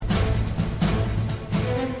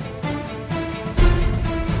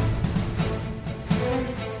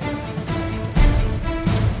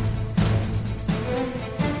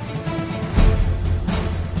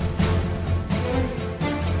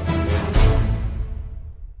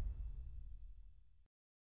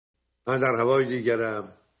من در هوای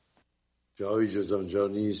دیگرم، جایی جز آنجا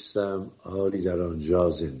نیستم، حالی در آنجا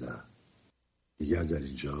زنده دیگر در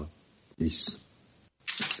اینجا نیست.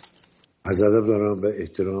 از ادب دارم به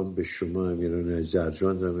احترام به شما امیران عزیز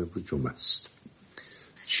ارجمند دارم. امروز جمعه است،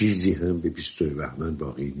 چیزی هم به 20 بهمن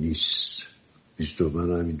باقی نیست. 20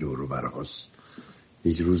 بهمن همین دور و برهاست،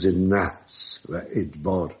 یک روز نحس و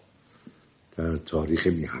ادبار در تاریخ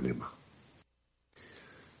میهن ما.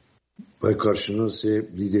 با کارشناس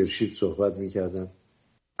لیدرشپ صحبت میکردم.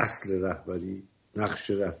 اصل رهبری، نقش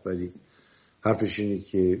رهبری، حرفش اینه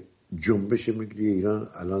که جنبش ملی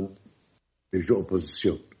ایران الان به جای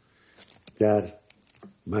اپوزیسیون در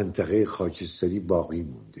منطقه خاکستری باقی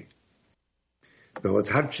مونده و باید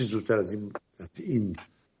هر چیز زودتر از این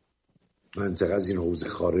منطقه، از این حوزه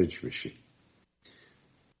خارج بشه.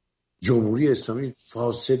 جمهوری اسلامی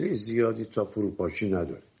فاصله زیادی تا فروپاشی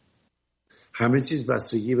نداره، همه چیز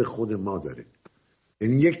بستگی به خود ما داره.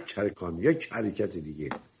 یعنی یک حرکت دیگه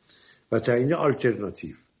و تعیین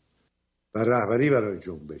آلترناتیو و رهبری برای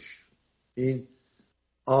جنبش، این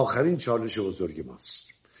آخرین چالش بزرگ ماست.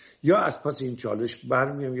 یا از پس این چالش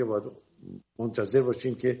برمیام یا باید منتظر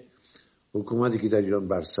باشیم که حکومتی که در ایران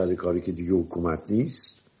بر سر کاری که دیگه حکومت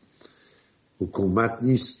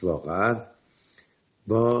نیست واقعا،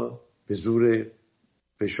 با به زور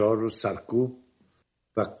فشار و سرکوب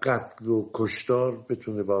و قتل و کشتار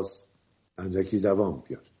بتونه باز اندکی دوام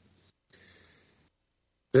بیاره.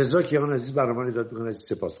 رضا کیان عزیز برنامه رو داد میکنه، عزیز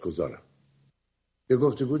سپاسگزارم. یه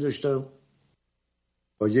گفتگو داشتم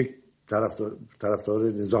با یک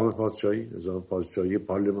طرفدار نظام پادشاهی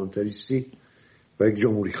پارلمانتریستی و یک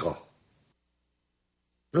جمهوری خواه.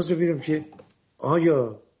 راست ببینم که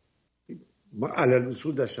آیا ما علل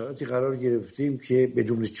اصول در شرایطی قرار گرفتیم که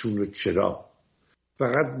بدون چون و چرا،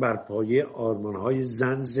 فقط بر پایه آرمانهای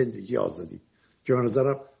زن زندگی آزادی، که به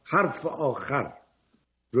نظرم حرف آخر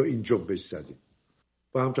رو این جنبش زدیم،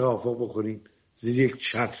 با هم توافق بکنیم، زیر یک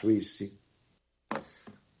چتر بایستیم.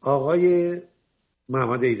 آقای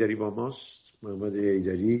محمد حیدری با ماست. محمد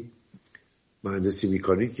حیدری مهندسی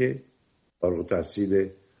میکانیکه، فارغ التحصیل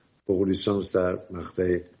فوق لیسانس در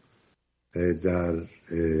مقطع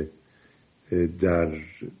در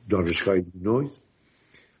دانشگاه ایلینویز.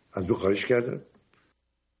 از او خواهش کردم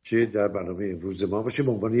که در برنامه امروز ما باشه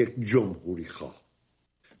به عنوان یک جمهوری خواه.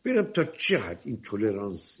 ببینم تا چه حد این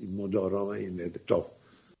تولرانس، این مدارا و این انعطاف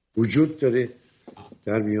وجود داره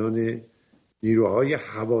در میان نیروهای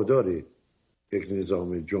هوادار یک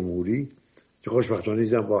نظام جمهوری که خوشبختانه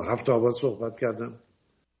دیدم با 7 آبان صحبت کردم،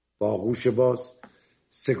 با آغوش باز،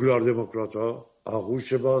 سکولار دموکرات ها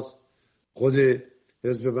آغوش باز، خود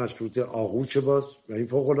حزب مشروطه آغوش باز، و این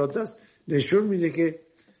فوق العاده است. نشون میده که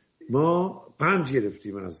ما پند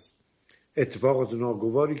گرفتیم از اتفاقات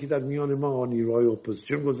ناگواری که در میان ما نیروهای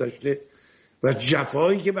اپوزیسیون گذشته و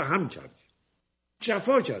جفایی که به هم کردیم.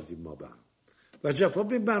 جفا کردیم ما به هم و جفا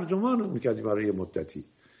به مردمان رو میکردیم برای مدتی.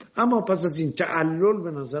 اما پس از این تعلل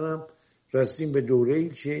به نظرم رسیدیم به دوره‌ای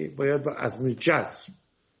که باید با عزم جزم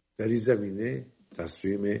در این زمینه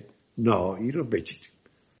تصمیم نهایی رو بگیریم.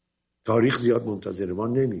 تاریخ زیاد منتظر ما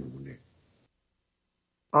نمیمونه.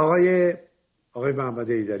 آقای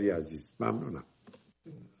محمد حیدری عزیز، ممنونم.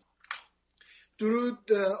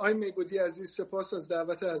 درود آقای میبدی عزیز، سپاس از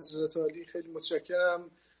دعوت حضرت عالی، خیلی متشکرم.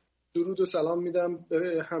 درود و سلام میدم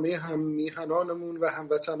به همه هممیهنانمون و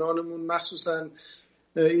هموطنانمون، مخصوصا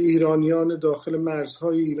ایرانیان داخل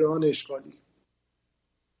مرزهای ایران اشغالی.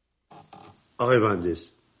 آقای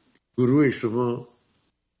مهندس، گروه شما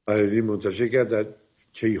برای منتشر کرد، در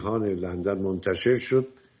کیهان لندن منتشر شد،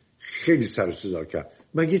 خیلی سر و صدا کرد.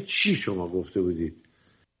 مگه چی شما گفته بودید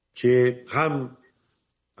که هم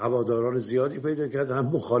هواداران زیادی پیدا کرد هم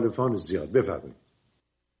مخالفان زیاد؟ بفرمایید.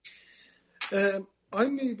 آقای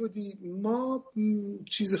میبدی، ما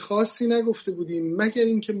چیز خاصی نگفته بودیم مگر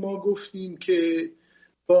اینکه ما گفتیم که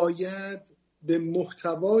باید به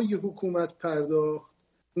محتوای حکومت پرداخت،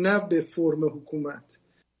 نه به فرم حکومت.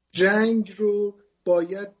 جنگ رو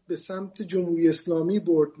باید به سمت جمهوری اسلامی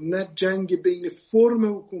برد، نه جنگ بین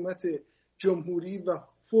فرم حکومت جمهوری و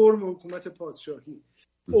فرم حکومت پادشاهی.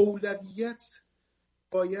 اولویت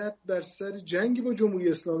باید بر سر جنگ با جمهوری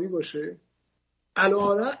اسلامی باشه،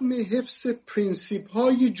 علی‌رغم حفظ پرینسیپ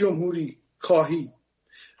های جمهوری خواهی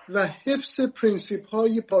و حفظ پرینسیپ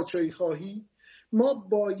های پادشاهی خواهی. ما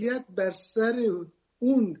باید بر سر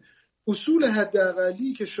اون اصول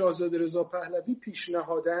حداقلی که شاهزاده رضا پهلوی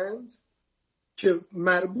پیشنهادند که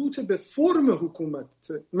مربوط به فرم حکومت،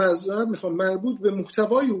 مربوط به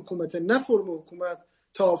محتوای حکومت نه فرم حکومت،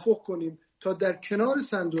 توافق کنیم تا در کنار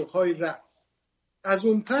صندوق‌های رأی. از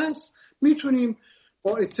اون پس میتونیم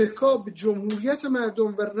با اتکا به جمهوریت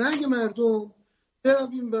مردم و رأی مردم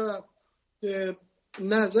برویم و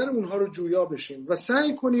نظر اونها رو جویا بشیم و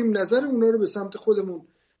سعی کنیم نظر اونها رو به سمت خودمون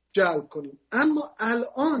جلب کنیم. اما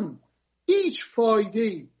الان هیچ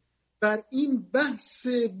فایده‌ای بر این بحث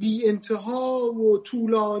بی انتها و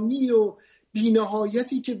طولانی و بی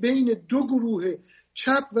نهایتی که بین دو گروه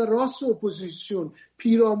چپ و راست اپوزیسیون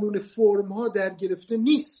پیرامون فرم ها در گرفته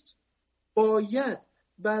نیست. باید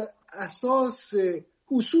بر اساس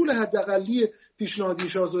اصول حداقلی پیشنهادی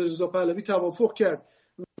شاهزاده رضا پهلوی توافق کرد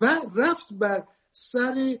و رفت بر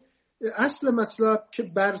سر اصل مطلب که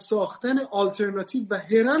برساختن آلترناتیو و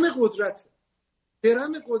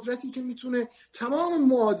هرم قدرتی که میتونه تمام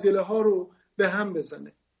معادله ها رو به هم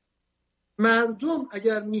بزنه. مردم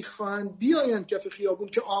اگر میخواهند بیاین کف خیابون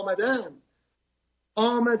که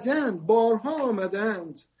بارها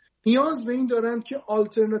آمدند، نیاز به این دارند که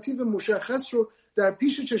آلترناتیو مشخص رو در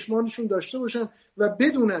پیش چشمانشون داشته باشن و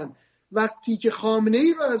بدونن وقتی که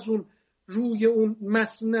خامنه‌ای رو از اون روی اون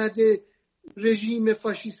مسند رژیم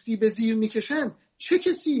فاشیستی به زیر میکشن، چه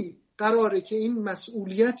کسی قراره که این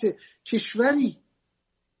مسئولیت کشوری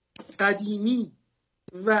قدیمی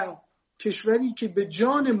و کشوری که به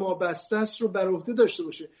جان ما بسته است رو بر عهده داشته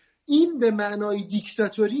باشه. این به معنای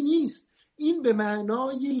دیکتاتوری نیست، این به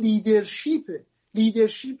معنای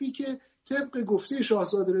لیدرشیپی که طبق گفته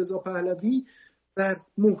شاهزاده رضا پهلوی بر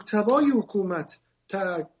محتوای حکومت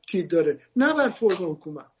تاکید داره، نه بر فرم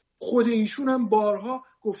حکومت. خود ایشون هم بارها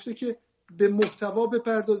گفته که به محتوا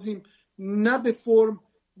بپردازیم نه به فرم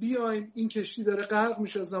بیایم. این کشتی داره غرق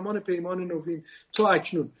میشه زمان پیمان نوین تا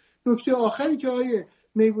اکنون. نکته آخری که آقای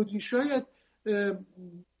میبدی شاید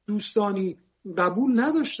دوستانی قبول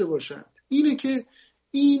نداشته باشند اینه که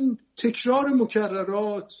این تکرار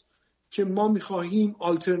مکررات که ما میخواهیم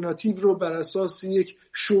آلترناتیو رو بر اساس یک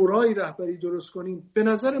شورای رهبری درست کنیم، به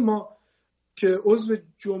نظر ما که عضو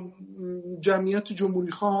جمعیت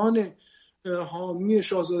جمهوری خواهان حامی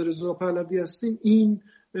شاهزاده رضا پهلوی هستیم، این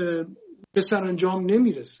به سرانجام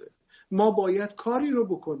نمیرسه. ما باید کاری رو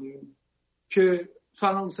بکنیم که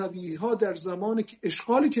فرانسوی ها در زمان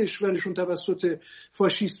اشغال کشورشون توسط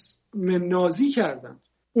فاشیسم نازی کردن،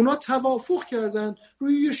 اونا توافق کردن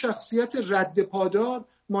روی یه شخصیت رد پادار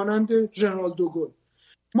مانند ژنرال دوگل.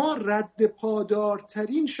 ما رد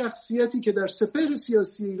پادارترین شخصیتی که در سپهر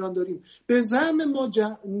سیاسی ایران داریم به زعم ما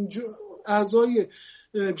اعضای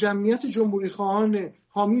جمعیت جمهوری خواهان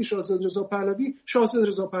حامی شاهزاده رضا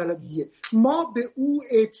پهلویه. ما به او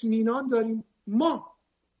اطمینان داریم. ما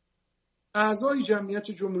اعضای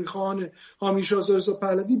جمعیت جمهوری خواهان حامی شاهزاده رضا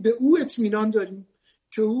پهلوی به او اطمینان داریم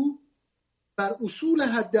که او بر اصول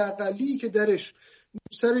حداقلی که درش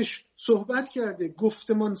سرش صحبت کرده،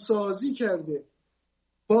 گفتمان سازی کرده،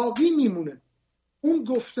 باقی میمونه. اون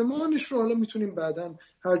گفتمانش رو حالا میتونیم بعداً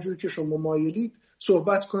هر جوری که شما مایلید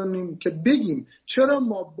صحبت کنیم که بگیم چرا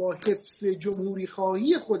ما با حفظ جمهوری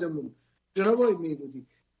خواهی خودمون، جناب آقای میبدی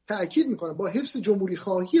تأکید میکنم، با حفظ جمهوری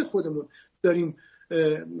خواهی خودمون داریم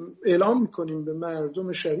اعلام میکنیم به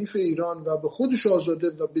مردم شریف ایران و به خود شاهزاده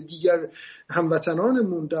و به دیگر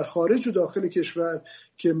هموطنانمون در خارج و داخل کشور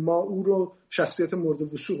که ما او رو شخصیت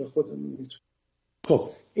مورد وثوق خودمون میدونیم. خب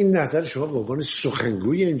این نظر شما به عنوان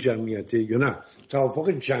سخنگوی این جمعیته یا نه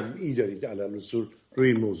توافق جمعی دارید علل اصول روی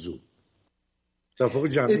این موضوع؟ توافق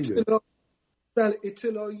جمعی دارید؟ بله،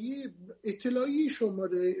 اطلاعیه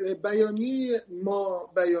شماره بیانیه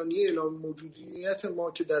اعلام موجودیت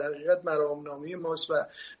ما که در حقیقت مرامنامه ماست و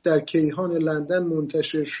در کیهان لندن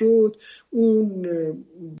منتشر شد، اون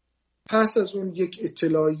پس از اون یک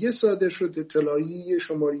اطلاعیه صادر شد، اطلاعیه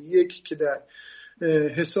شماره 1 که در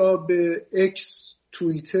حساب اکس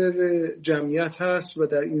توییتر جمعیت هست و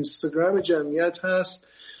در اینستاگرام جمعیت هست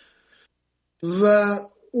و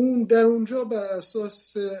اون در اونجا بر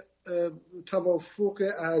اساس توافق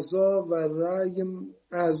اعضا و رأی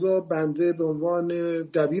اعضا بنده به عنوان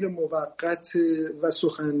دبیر موقت و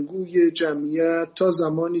سخنگوی جمعیت تا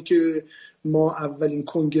زمانی که ما اولین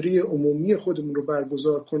کنگره عمومی خودمون رو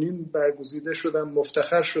برگزار کنیم برگزیده شدم،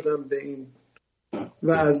 مفتخر شدم به این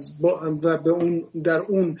و به اون در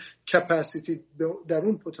اون کپاسیتی در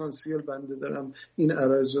اون پتانسیل بنده دارم این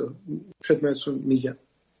عرض خدمتتون میگم.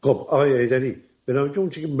 خب آقای حیدری، به نام که اون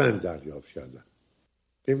چیزی که من دریافت کردم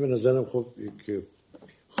این به نظرم خب که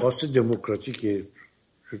خواست دموکراتیک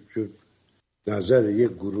نظر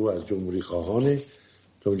یک گروه از جمهوری خواهانه.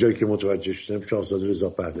 تا اونجایی که متوجه شدم شاهزاده رضا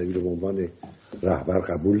پهلوی رو به عنوان رهبر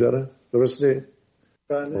قبول دارن، درسته؟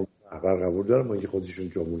 بله. رهبر قبول دارن، ما که خودشون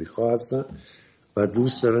جمهوری خواه هستن و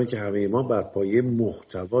دوست دارن که همه ما بر پایه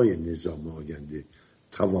محتوای نظام آینده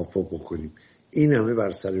توافق بکنیم. این همه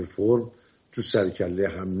بر سر فرم تو سرکله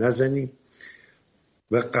هم نزنیم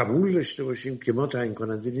و قبول داشته باشیم که ما تعیین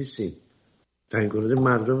کننده نیستیم، تعیین کننده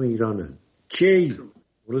مردم ایرانن. کی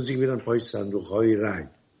روزی میرن پای صندوق‌های رای.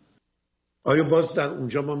 آیا باز در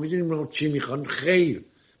اونجا ما میدونیم چی میخوان؟ خیر،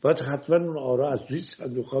 باید حتما اون آرا از توی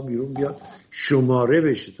صندوق‌ها بیرون بیاد، شماره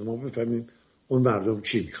بشه تا ما بفهمیم اون مردم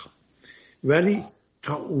چی میخوان. ولی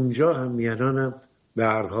تا اونجا هم میانانم به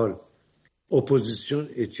هر حال اپوزیسیون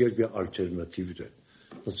احتیاج به آلترناتیو داره.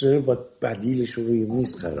 مثلا باید بدیلش رو روی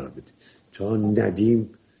میز قرار بده تا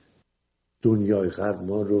ندیم دنیای غرب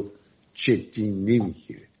ما رو جدی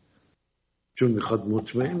نمیگیره، چون میخواد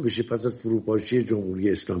مطمئن بشه پس از فروپاشی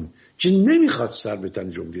جمهوری اسلامی که نمیخواد سر به تن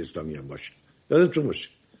جمهوری اسلامی هم باشه. یادتون باشه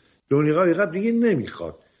دنیای غرب دیگه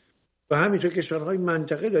نمیخواد. و همینطور کشورهای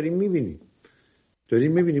منطقه داریم میبینیم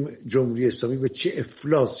جمهوری اسلامی به چه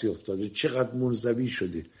افلاسی افتاده، چقدر منزوی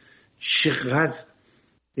شده، چقدر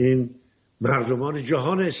این مردمان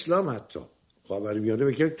جهان اسلام حتی خاورمیانه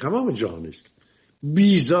بگه تمام جهان اسلام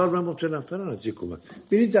بیزار و متنفرن از یک حکومت.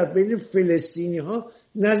 ببینید در بین فلسطینی ها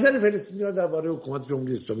نظر فلسطینی ها درباره حکومت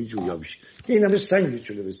جمهوری اسلامی جویا میشه که این همه سنگ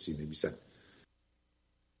چونه به سینه میزنن.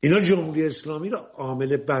 اینا جمهوری اسلامی را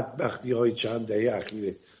عامل بدبختی های چند دهه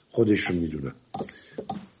اخیر خودشون میدونن.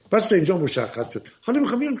 پس تا اینجا مشخص شد. حالا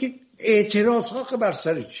میخوام ببینم که اعتراض ها بر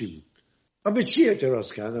سر چی بود؟ به چی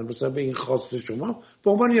اعتراض کردن؟ مثلا به این خواست شما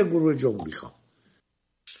به عنوان یک گروه جمهوری خواه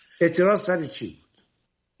اعتراض سر چی بود؟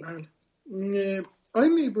 آقای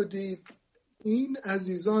میبدی، این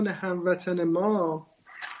عزیزان هموطن ما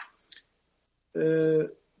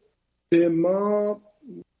به ما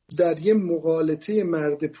در یه مغالطه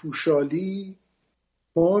مرد پوشالی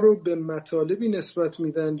ما رو به مطالبی نسبت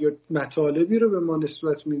میدن یا مطالبی رو به ما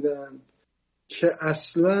نسبت میدن که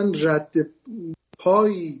اصلا رد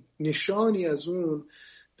پای نشانی از اون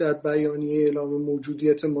در بیانیه اعلام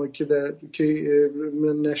موجودیت ما که در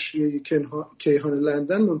نشریه کیهان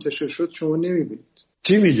لندن منتشر شد شما نمیبینید.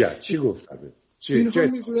 چی میگن؟ چی گفتن؟ اینها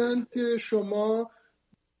میگویند که شما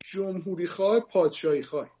جمهوری خواه پادشاهی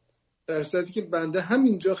خواهید، در صورتی که بنده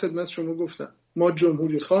همینجا خدمت شما گفتم ما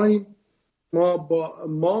جمهوری خواهیم،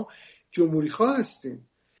 ما جمهوری خواه هستیم،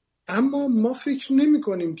 اما ما فکر نمی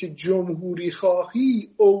کنیم که جمهوری خواهی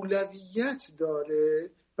اولویت داره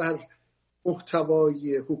بر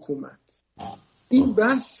محتوای حکومت. این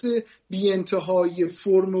بحث بی انتهای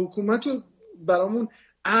فرم حکومت رو برامون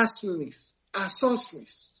اصل نیست، اساس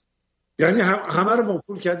نیست. یعنی همه رو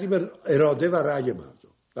موکول کردی به اراده و رأی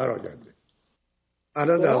مردم در آینده.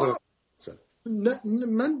 الان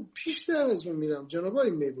من پیشتر از اون میرم جناب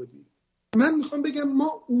آقای میبدی. من میخوام بگم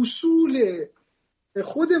ما اصول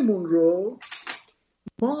خودمون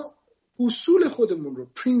رو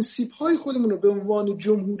پرینسیپ های خودمون رو به عنوان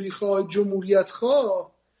جمهوری خواه، جمهوریت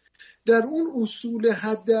خواه در اون اصول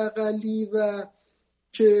حداقلی و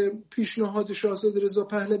که پیشنهاد شاهزاده رضا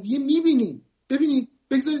پهلوی میبینیم. ببینید،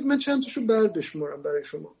 بگذارید من چند تاشو بشمارم برای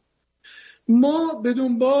شما. ما به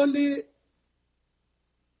دنبال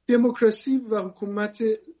دموکراسی و حکومت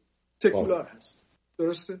سکولار هست.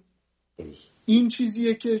 درسته؟ این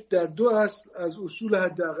چیزیه که در دو اصل از اصول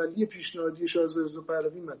حداقلی پیشنهادی شاهزاده رضا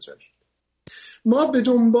پهلوی مطرح شد. ما به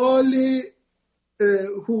دنبال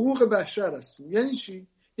حقوق بشر هستیم. یعنی چی؟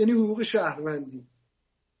 یعنی حقوق شهروندی.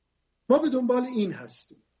 ما به دنبال این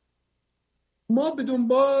هستیم. ما به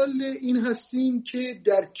دنبال این هستیم که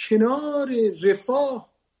در کنار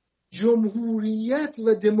رفاه جمهوریت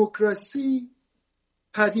و دموکراسی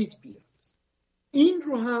پدید بیاد. این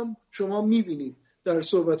رو هم شما میبینید در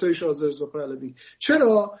صحبت‌های شاهزاده رضا پهلوی.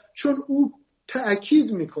 چرا؟ چون او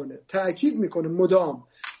تأکید میکنه مدام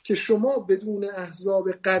که شما بدون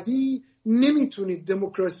احزاب قوی نمیتونید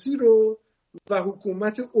دموکراسی رو و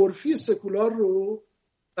حکومت عرفی سکولار رو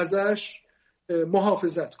ازش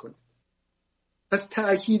محافظت کنید. پس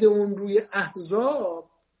تأکید اون روی احزاب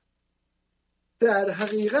در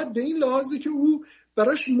حقیقت به این لحاظه که او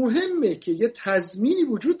براش مهمه که یه تضمینی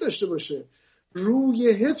وجود داشته باشه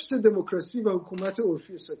روی حفظ دموکراسی و حکومت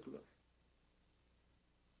عرفی سکولار.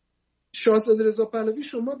 شاهزاده رضا پهلوی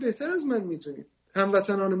شما بهتر از من میتونید،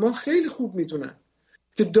 هموطنان ما خیلی خوب میتونن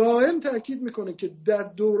که دائم تأکید میکنه که در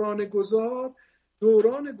دوران گذار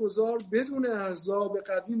بدون احزاب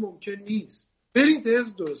قوی ممکن نیست. برید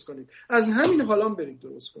حزب درست کنید، از همین حالام برید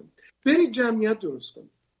درست کنید، برید جمعیت درست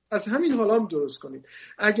کنید، از همین حالام درست کنید.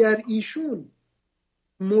 اگر ایشون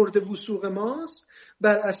مورد وثوق ماست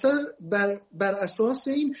بر اساس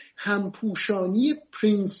این همپوشانی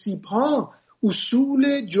پرینسیپ ها،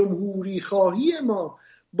 اصول جمهوری خواهی ما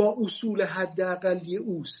با اصول حداقلی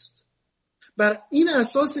اوست. بر این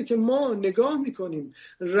اساسه که ما نگاه میکنیم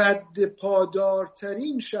رد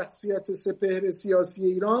پادارترین شخصیت سپهر سیاسی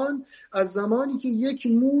ایران از زمانی که یک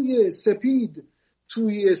موی سپید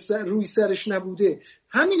روی سرش نبوده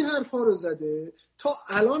همین حرفا رو زده تا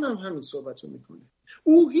الان هم همین صحبت رو میکنه.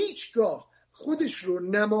 او هیچگاه خودش رو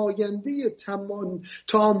نماینده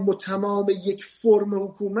تام و تمام یک فرم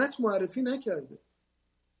حکومت معرفی نکرده.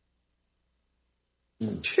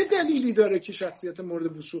 چه دلیلی داره که شخصیت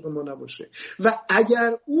مورد وثوق ما نباشه؟ و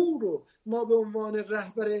اگر او رو ما به عنوان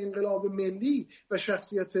رهبر انقلاب ملی و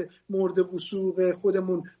شخصیت مورد وثوق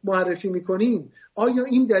خودمون معرفی میکنیم، آیا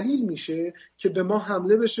این دلیل میشه که به ما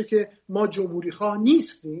حمله بشه که ما جمهوری خواه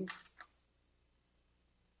نیستیم؟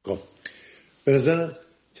 خب به نظر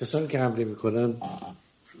کسانی که حمله میکنن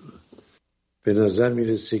به نظر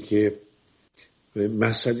میرسه که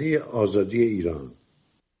مسئله آزادی ایران،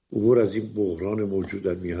 عبور از این بحران موجود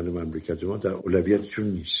در میهن مملکت ما در اولویتشون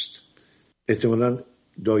نیست. احتمالاً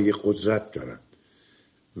دایه قدرت دارن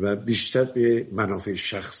و بیشتر به منافع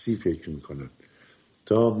شخصی فکر میکنن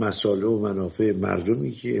تا مسائل و منافع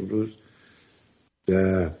مردمی که امروز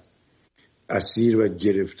در اسیر و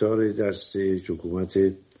گرفتار دست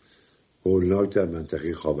حکومت هولناک در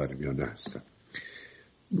منطقه خاورمیانه هستن.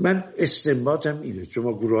 من استنباطم اینه، چون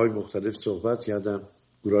ما گروه های مختلف صحبت کردم،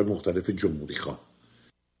 گروه های مختلف جمهوری خواه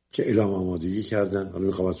که اعلام آمادگی کردن. حالا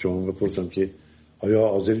میخوام از شما بپرسم که آیا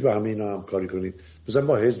حاضری با همه اینا همکاری کنید؟ مثلا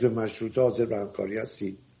با حزب مشروطه حاضر به همکاری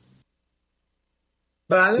هستی؟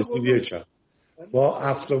 بله. با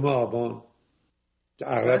هفتم آبان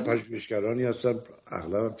اغلب پژوهشگرانی هستن،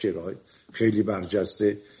 اغلب چهره‌های خیلی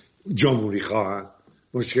برجسته جمهوری خواهن،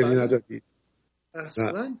 مشکلی نداری؟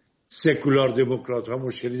 اصلا. سکولار دموکرات ها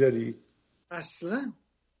مشکلی داری؟ اصلا.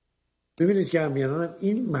 ببینید که امیانا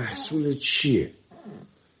این محصول چیه؟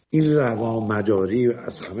 این روامداری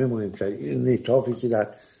از همه مهمتر، این نطافی که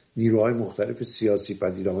در نیروهای مختلف سیاسی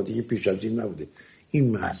پدید آمده که پیش از این نبوده،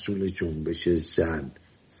 این محصول جنبش زن،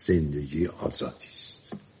 زندگی، آزادی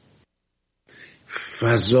است.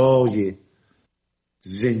 فضای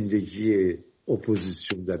زندگی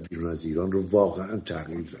اپوزیسیون در بیرون از ایران رو واقعا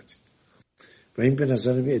تغییر داده و این به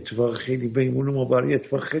نظر من اتفاق خیلی میمونه ما برای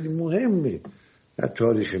اتفاق خیلی مهمه در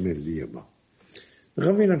تاریخ ملی ما.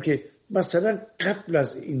 میخوام ببینم که مثلا قبل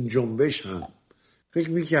از این جنبش هم فکر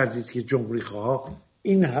میکردید که جمهوری خواه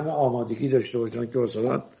این همه آمادگی داشته باشن که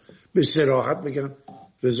مثلا به صراحت بگن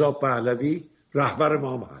رضا پهلوی رهبر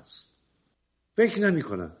ما هم هست؟ فکر نمی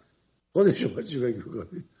کنن. خود شما چی فکر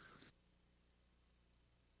میکنید؟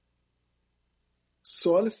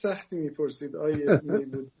 سوال سختی میپرسید آقای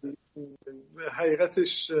میبدی.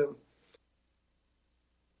 حقیقتش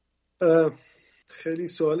خیلی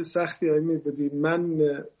سوال سختی آقای میبدی. من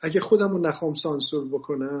اگه خودم رو نخوام سانسور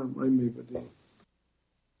بکنم آقای میبدی،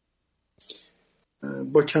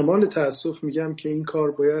 با کمال تأسف میگم که این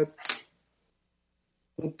کار باید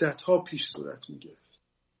مدت‌ها پیش صورت میگرفت.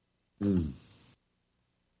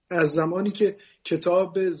 از زمانی که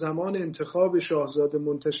کتاب زمان انتخاب شاهزاده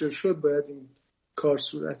منتشر شد باید این کار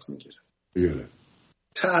صورت میگرفت.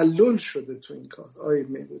 تعلل شده تو این کار آقای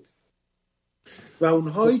میبدی و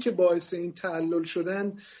اونهایی که باعث این تعلل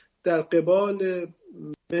شدن در قبال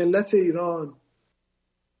ملت ایران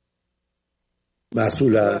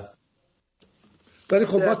مسئوله. ولی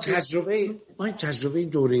خب ما تجربه این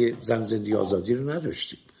دوره زن زندگی آزادی رو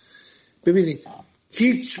نداشتیم. ببینید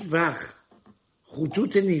هیچ وقت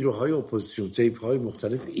خطوط نیروهای اپوزیسیون، طیف‌های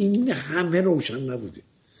مختلف این همه روشن نبوده.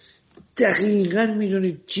 دقیقاً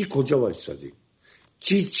میدونید کی کجا وایساده،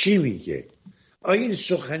 کی چی میگه، آیا این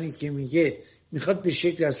سخنی که میگه میخواد به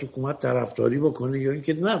شکل از حکومت طرفداری بکنه یا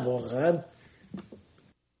اینکه نه واقعاً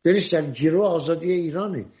دلش در گروه آزادی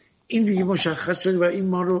ایرانه. این دیگه مشخص شده و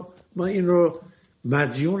ما این رو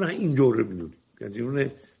مدیون این دوره میدونیم،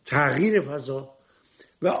 مدیون تغییر فضا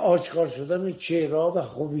و آشکار شدن چهره و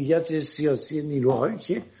هویت سیاسی نیروهایی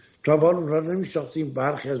که تا به حال اونها رو نمیشناختیم.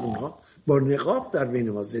 برخی از اونها با نقاب در بین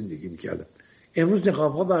ما زندگی میکردن، امروز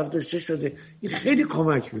نقاب ها برداشته شده. این خیلی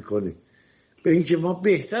کمک میکنه به اینکه ما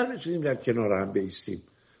بهتر بتونیم در کنار هم بایستیم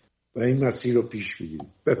و این مسیر رو پیش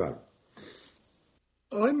بگیریم. بفرمایید.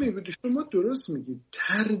 آقای میبدی شما درست میگید،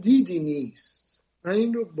 تردیدی نیست. من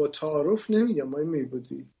این رو با تعارف نمیگم آقای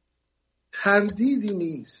میبدی، تردیدی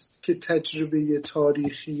نیست که تجربه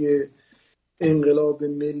تاریخی انقلاب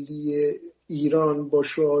ملی ایران با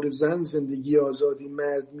شعار زن زندگی آزادی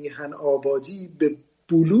مرد میهن آبادی به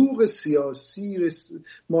بلوغ سیاسی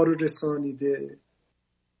ما رو رسانیده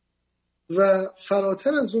و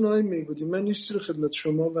فراتر از اون آقای میبدی من یه چیزی رو خدمت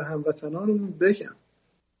شما و هموطنانمون بگم.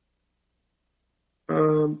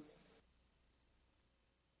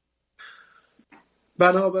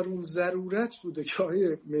 بنابراین ضرورت بوده که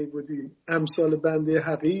آقای میبدی امثال بنده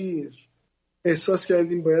حقیر احساس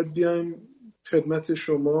کردیم باید بیایم خدمت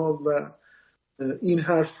شما و این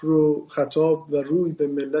حرف رو خطاب و روی به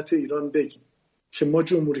ملت ایران بگیم که ما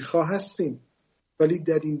جمهوری خواه هستیم، ولی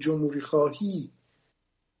در این جمهوری خواهی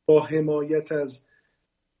با حمایت از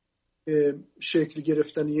شکل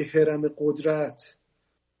گرفتن یه هرم قدرت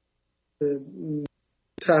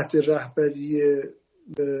تحت رهبری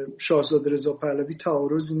شاهزاده رضا پهلوی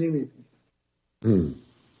تعارضی نمی‌بینیم.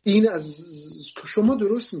 این از شما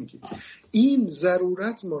درست میگید، این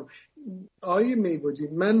ضرورت ما. آقای میبدی،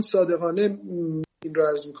 من صادقانه این رو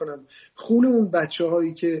عرض میکنم، خون اون بچه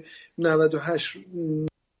هایی که 98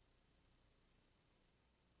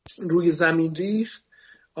 روی زمین ریخت،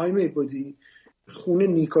 آقای میبدی، خون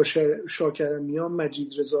نیکا شاکرمیان،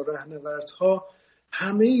 مجید رضا رهنوردها،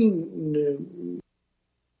 همه این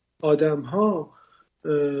آدم ها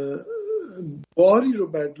باری رو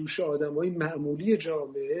بر دوش آدم های معمولی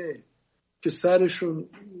جامعه که سرشون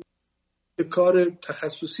به کار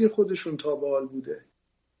تخصصی خودشون تا به حال بوده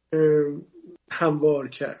هموار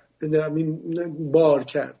کرد، بار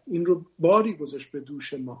کرد. این رو باری گذاشت به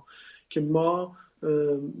دوش ما که ما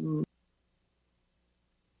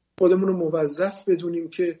خودمون رو موظف بدونیم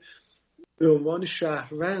که به عنوان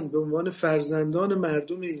شهروند، به عنوان فرزندان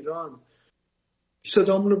مردم ایران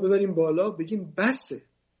صدامون رو ببریم بالا، بگیم بسه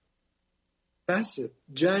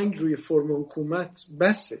جنگ روی فرم حکومت،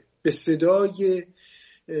 بسه. به صدای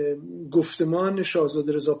گفتمان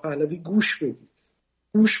شاهزاده رضا پهلوی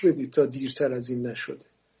گوش بدید تا دیرتر از این نشده.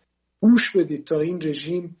 گوش بدید تا این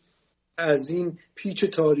رژیم از این پیچ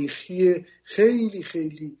تاریخی خیلی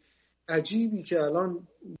خیلی عجیبی که الان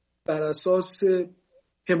بر اساس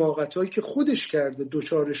حماقت‌هایی که خودش کرده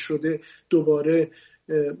دوچارش شده دوباره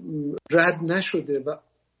رد نشده و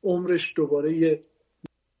عمرش دوباره یه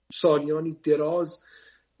سالیانی دراز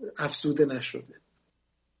افزوده نشده.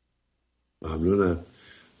 ممنونم.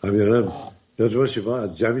 همینم یاد باشه ما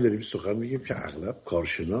از جمعی داریم سخن میگیم که اغلب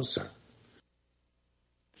کارشناسن،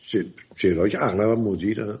 چهرهایی که اغلب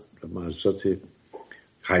مدیرن، مؤسسات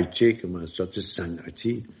هایتک، مؤسسات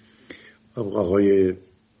صنعتی. آقای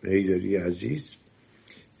حیدری عزیز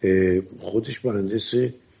خودش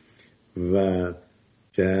مهندسه و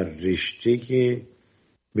در رشته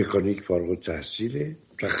مکانیک فارغ التحصیله،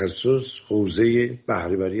 تخصص حوزه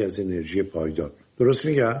بهره‌وری از انرژی پایدار. درست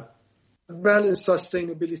میگم؟ بله،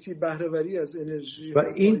 ساستینبیلیتی، بهره‌وری از انرژی. و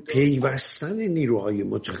این پیوستن نیروهای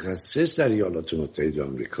متخصص در ایالات متحده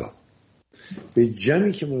آمریکا به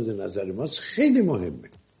جمعی که مورد نظر ماست خیلی مهمه.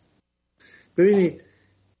 ببینید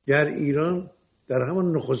در ایران در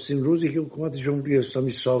همان نخستین روزی که حکومت جمهوری اسلامی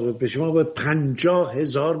ساقط بشه ما به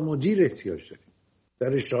 50,000 مدیر احتیاج داریم در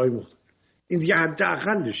رشته‌های مختلف. این دیگه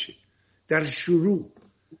حداقلشه در شروع،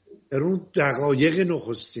 در اون دقایق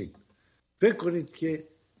نخستین. فکر کنید که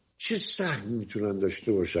چه سهمی میتونن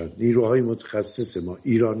داشته باشن نیروهای متخصص ما،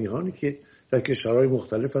 ایرانی‌هایی که در کشورهای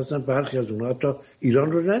مختلف هستن، برخی از اونها حتی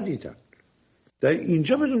ایران رو ندیدن، در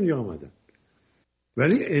اینجا به دنیا آمدن،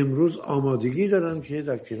 ولی امروز آمادگی دارن که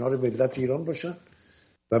در کنار ملت ایران باشن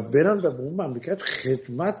و برن و به اون مملکت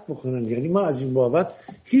خدمت بکنن. یعنی ما از این بابت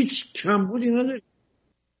هیچ کمبودی نداریم.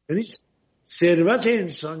 یعنی ثروت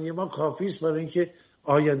انسانی ما کافی است برای اینکه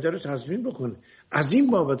آینده رو تضمین بکنه. از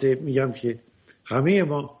این بابت میگم که همه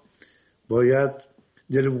ما باید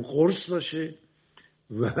دلمون قرص باشه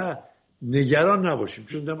و نگران نباشیم،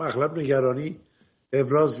 چون دم اغلب نگرانی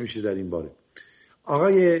ابراز میشه در این باره.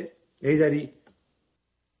 آقای حیدری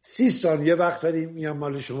 30 ثانیه وقت داریم، میام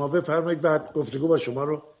مال شما، بفرمایید، بعد گفتگو با شما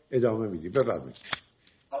رو ادامه میدیم. بفرمایید.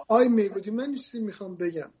 آقای میبدی، من چیزی میخوام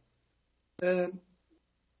بگم.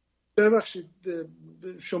 ببخشید،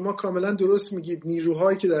 شما کاملا درست میگید.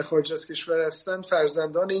 نیروهایی که در خارج از کشور هستن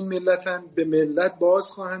فرزندان این ملتن، به ملت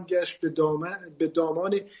باز خواهند گشت، به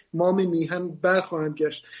دامان مام میهن بر خواهند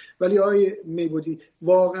گشت. ولی آقای میبدی،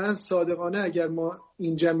 واقعا صادقانه اگر ما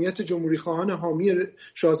این جمعیت جمهوری خواهان حامی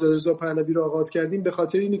شاهزاده رضا پهلوی رو آغاز کردیم به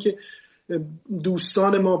خاطر اینه که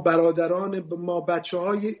دوستان ما، برادران ما،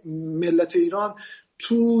 بچه‌های ملت ایران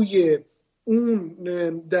توی اون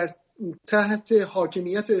در تحت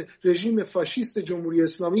حاکمیت رژیم فاشیست جمهوری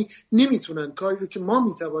اسلامی نمیتونن کاری رو که ما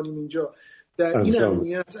میتوانیم اینجا در این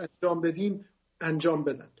امنیت انجام بدیم انجام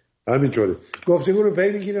بدن. همینطوره. گفتگو رو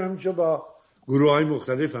پی میگیریم همینجا با گروه های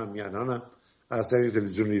مختلف هم، یعنی از طریق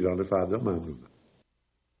تلویزیون ایران فردا. ممنونم.